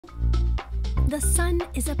The sun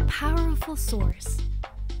is a powerful source.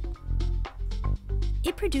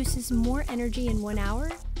 It produces more energy in 1 hour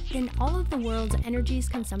than all of the world's energy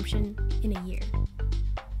consumption in a year.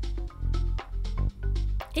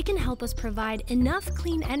 It can help us provide enough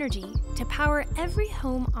clean energy to power every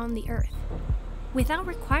home on the Earth, without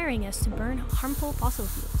requiring us to burn harmful fossil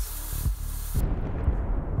fuels.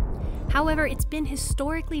 However, it's been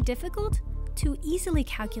historically difficult to easily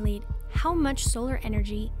calculate how much solar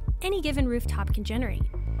energy any given rooftop can generate.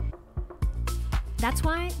 That's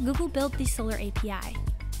why Google built the Solar API.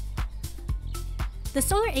 The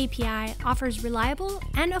Solar API offers reliable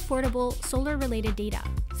and affordable solar-related data,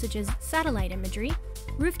 such as satellite imagery,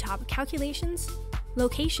 rooftop calculations,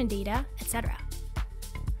 location data, etc.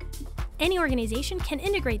 Any organization can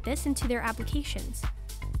integrate this into their applications.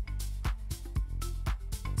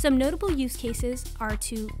 Some notable use cases are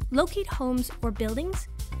to locate homes or buildings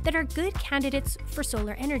that are good candidates for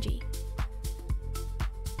solar energy,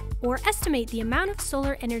 or estimate the amount of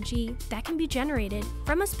solar energy that can be generated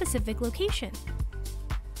from a specific location,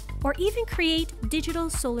 or even create digital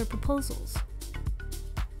solar proposals.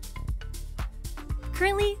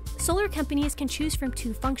 Currently, solar companies can choose from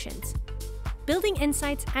 2 functions: Building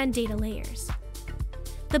Insights and Data Layers.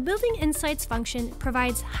 The Building Insights function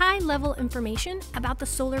provides high-level information about the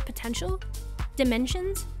solar potential,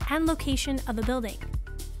 dimensions, and location of a building.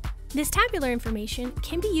 This tabular information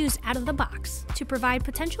can be used out of the box to provide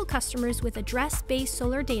potential customers with address-based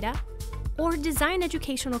solar data or design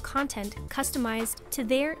educational content customized to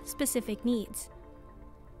their specific needs.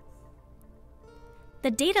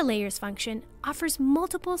 The Data Layers function offers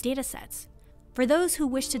multiple datasets for those who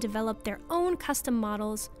wish to develop their own custom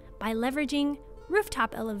models by leveraging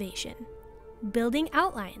rooftop elevation, building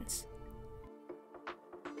outlines,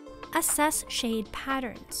 assess shade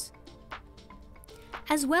patterns,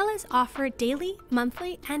 as well as offer daily,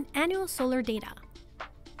 monthly, and annual solar data.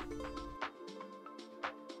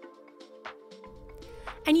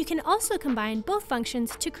 And you can also combine both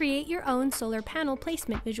functions to create your own solar panel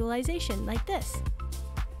placement visualization like this.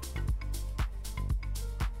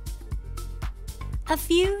 A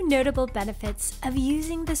few notable benefits of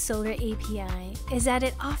using the Solar API is that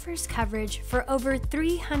it offers coverage for over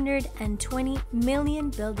 320 million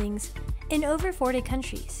buildings in over 40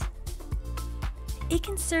 countries. It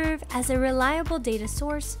can serve as a reliable data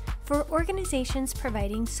source for organizations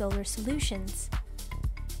providing solar solutions,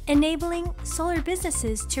 enabling solar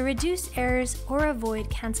businesses to reduce errors or avoid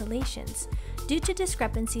cancellations due to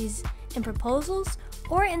discrepancies in proposals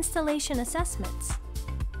or installation assessments.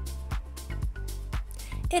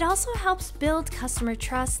 It also helps build customer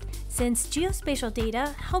trust, since geospatial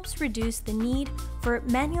data helps reduce the need for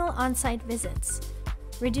manual on-site visits,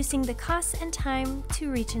 reducing the cost and time to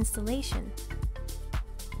reach installation.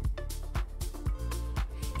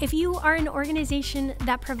 If you are an organization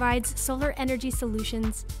that provides solar energy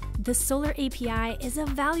solutions, the Solar API is a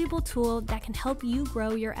valuable tool that can help you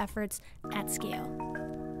grow your efforts at scale.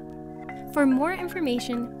 For more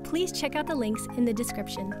information, please check out the links in the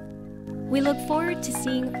description. We look forward to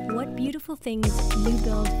seeing what beautiful things you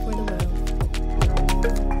build for the world.